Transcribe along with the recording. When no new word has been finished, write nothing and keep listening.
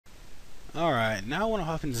Alright, now I want to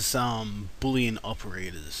hop into some Boolean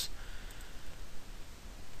operators.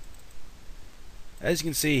 As you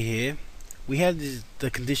can see here, we have the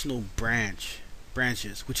conditional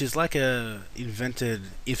branches, which is like a invented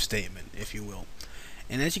if statement, if you will.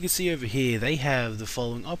 And as you can see over here, they have the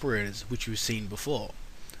following operators, which we've seen before.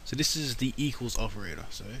 So this is the equals operator.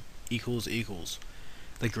 So equals equals.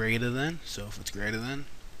 The greater than, so if it's greater than,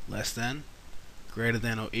 less than, greater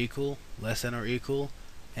than or equal, less than or equal,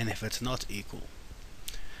 and if it's not equal.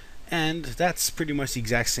 And that's pretty much the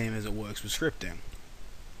exact same as it works with scripting.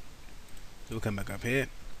 So we'll come back up here,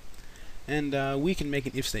 and we can make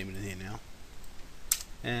an if statement in here now,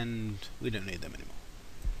 and we don't need them anymore.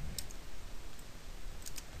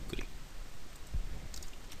 Goody.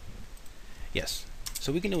 Yes,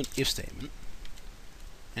 so we can do an if statement,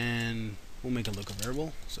 and we'll make a local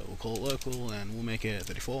variable, so we'll call it local, and we'll make it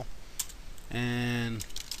 34, and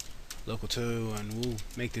local 2, and we'll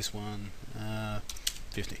make this one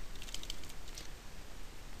 50.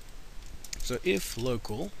 So if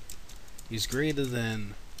local is greater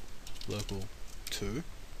than local 2,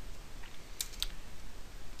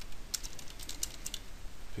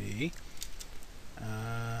 be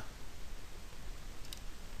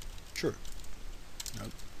true.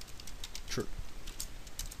 Nope. True.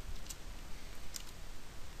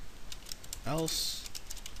 Else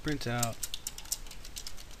print out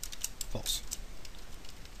false.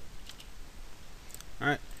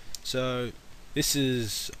 Alright, so this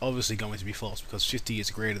is obviously going to be false because 50 is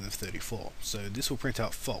greater than 34. So this will print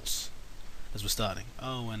out false as we're starting.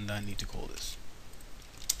 Oh, and I need to call this.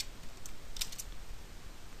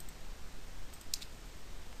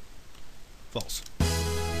 False.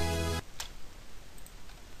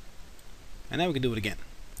 And now we can do it again.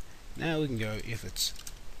 Now we can go if it's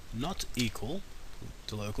not equal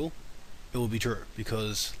to local, it will be true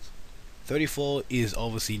because 34 is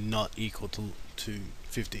obviously not equal to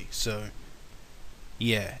 50. So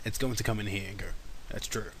yeah, it's going to come in here and go, that's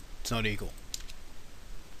true, it's not equal.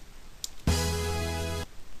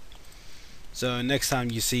 So next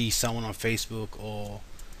time you see someone on Facebook or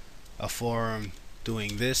a forum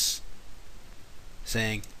doing this,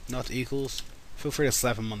 saying not equals, feel free to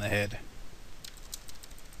slap them on the head,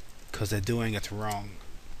 because they're doing it wrong.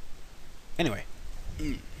 Anyway,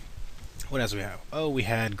 what else do we have? Oh, we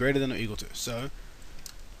had greater than or equal to. So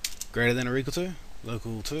greater than or equal to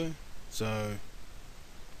local 2. So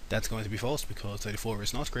that's going to be false because 34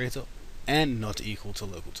 is not greater and not equal to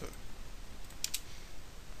local 2.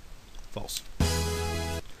 False.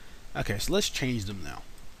 Okay, so let's change them now.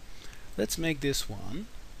 Let's make this one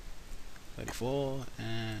 34,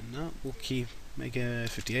 and no, we'll make it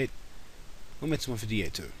 58. We'll make this one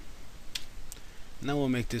 58 too. Now we'll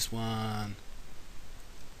make this one,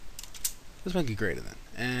 let's make it greater than.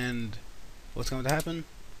 And what's going to happen?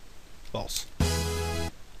 False.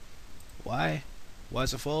 Why? Why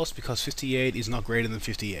is it false? Because 58 is not greater than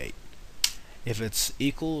 58. If it's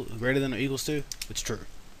equal, greater than or equals to, it's true.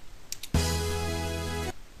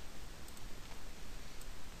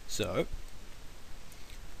 So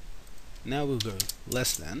now we'll go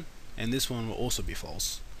less than, and this one will also be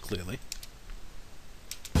false, clearly.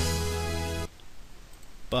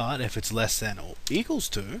 But if it's less than or equals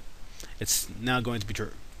to, it's now going to be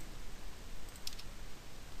true.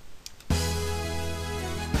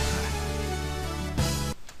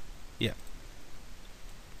 Yeah.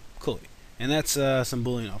 Cool. And that's some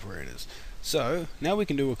Boolean operators. So now we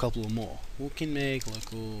can do a couple of more. We can make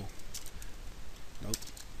local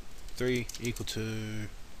 3 equal to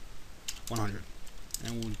 100,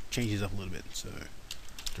 and we'll change these up a little bit. So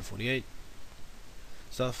 248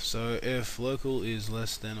 stuff. So if local is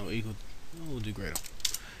less than or equal, we'll do greater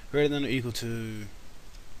than or equal to,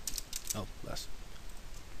 less,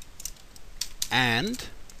 and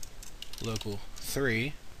local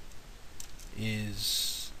 3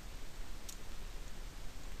 is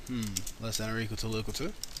less than or equal to local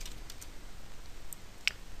 2.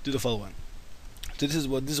 Do the following. So this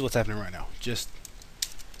is what's happening right now. Just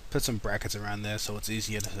put some brackets around there so it's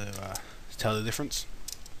easier to tell the difference.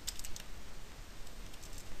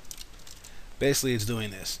 Basically, it's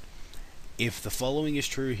doing this. If the following is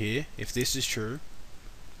true here, if this is true,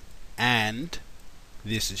 and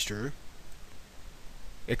this is true,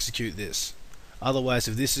 execute this. Otherwise,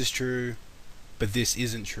 if this is true, but this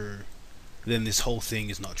isn't true, then this whole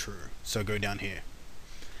thing is not true. So go down here.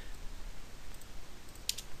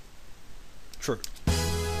 True.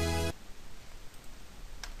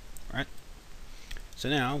 Right? So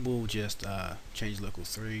now we'll just change local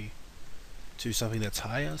 3 to something that's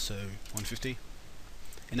higher, so 150,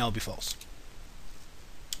 and that'll be false.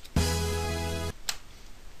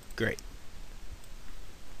 Great.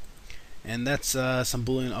 And that's some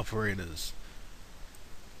Boolean operators.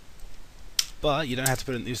 But you don't have to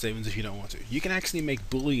put in if statements if you don't want to. You can actually make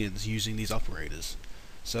booleans using these operators.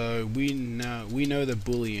 So we know that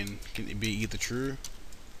boolean can be either true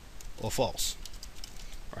or false,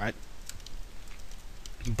 right?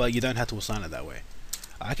 But you don't have to assign it that way.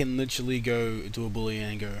 I can literally go to a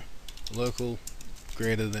boolean and go local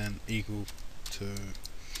greater than equal to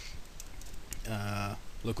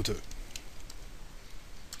local 2.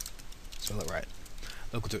 Spell it right.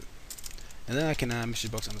 Local 2. And then I can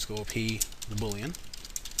message box underscore p the boolean,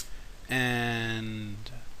 and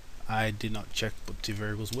I did not check what the two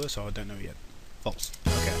variables were, so I don't know yet. False.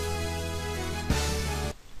 Okay.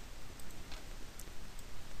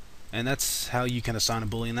 And that's how you can assign a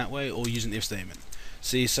boolean that way, or use an if statement.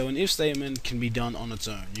 See, so an if statement can be done on its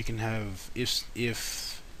own. You can have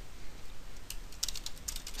if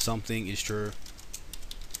something is true,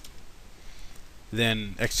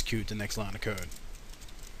 then execute the next line of code.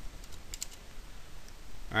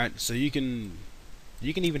 Alright, so you can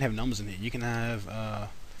even have numbers in here. You can have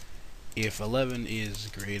if 11 is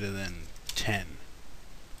greater than 10,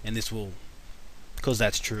 and this will, because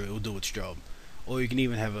that's true, it will do its job. Or you can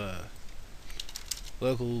even have a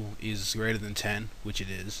local is greater than 10, which it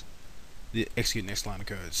is, the execute next line of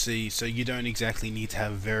code. See, so you don't exactly need to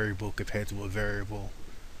have a variable compared to a variable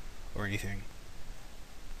or anything.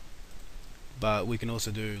 But we can also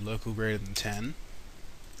do local greater than 10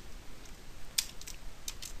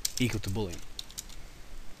 equal to boolean.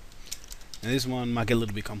 Now this one might get a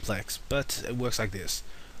little bit complex, but it works like this: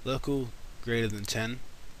 local greater than 10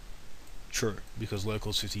 true, because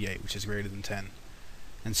local is 58, which is greater than 10.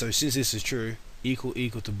 And so since this is true, equal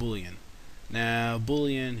to boolean. Now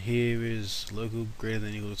boolean here is local greater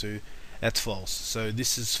than equal to 2. That's false. So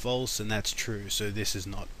this is false and that's true. So this is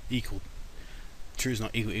not equal. True is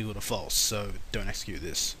not equal to false. So don't execute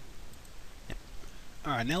this. Yep.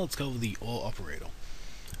 Alright, now let's go over the OR operator.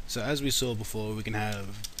 So as we saw before, we can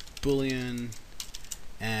have boolean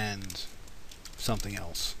and something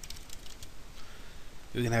else.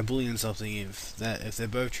 We can have boolean something if they're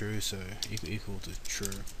both true, so equal to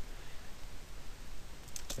true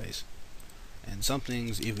space, and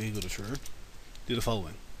something's equal to true. Do the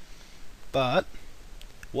following. But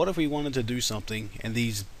what if we wanted to do something and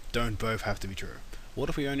these don't both have to be true? What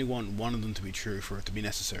if we only want one of them to be true for it to be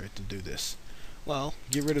necessary to do this? Well,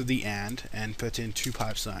 get rid of the and put in 2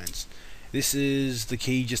 pipe signs. This is the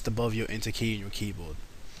key just above your enter key in your keyboard.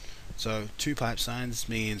 So 2 pipe signs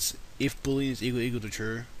means if boolean is equal to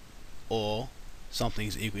true, or something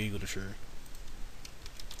is equal to true.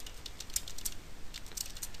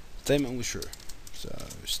 Statement was true. So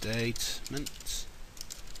statement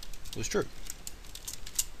was true.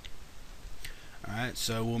 Alright,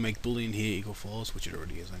 so we'll make boolean here equal false, which it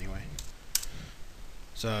already is anyway.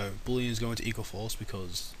 So boolean is going to equal false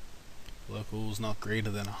because local is not greater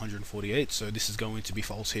than 148, so this is going to be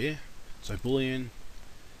false here. So boolean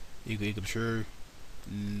equal to true.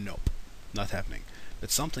 Nope, not happening.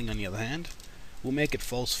 But something on the other hand, we'll make it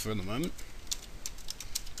false for the moment.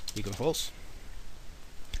 Equal to false.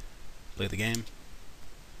 Play the game.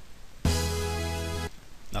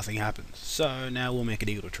 Nothing happens. So now we'll make it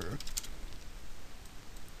equal to true.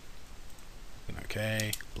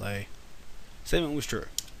 Okay, play. Statement was true.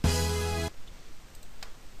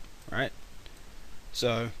 Right?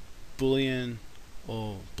 So boolean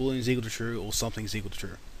is equal to true, or something is equal to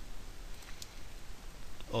true.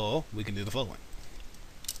 Or we can do the following: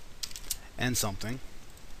 and something,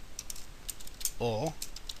 or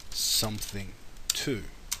something 2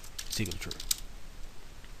 is equal to true.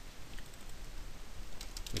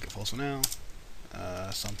 Make it false for now.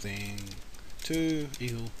 Something 2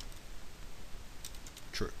 equal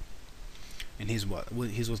true. And here's what's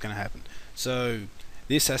going to happen. So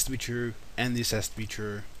this has to be true, and this has to be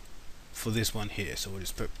true for this one here. So we'll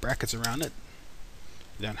just put brackets around it.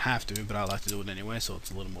 You don't have to, but I like to do it anyway, so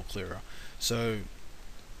it's a little more clearer. So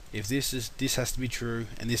if this has to be true,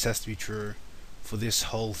 and this has to be true for this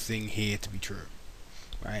whole thing here to be true,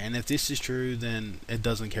 right? And if this is true, then it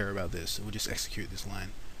doesn't care about this. It will just execute this line.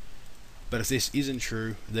 But if this isn't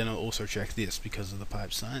true, then I'll also check this because of the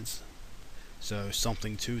pipe signs. So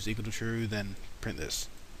something 2 is equal to true, then print this.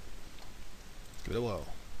 Give it a whirl.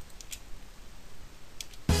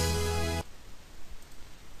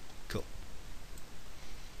 Cool.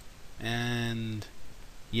 And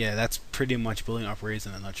yeah, that's pretty much Boolean operators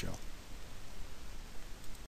in a nutshell.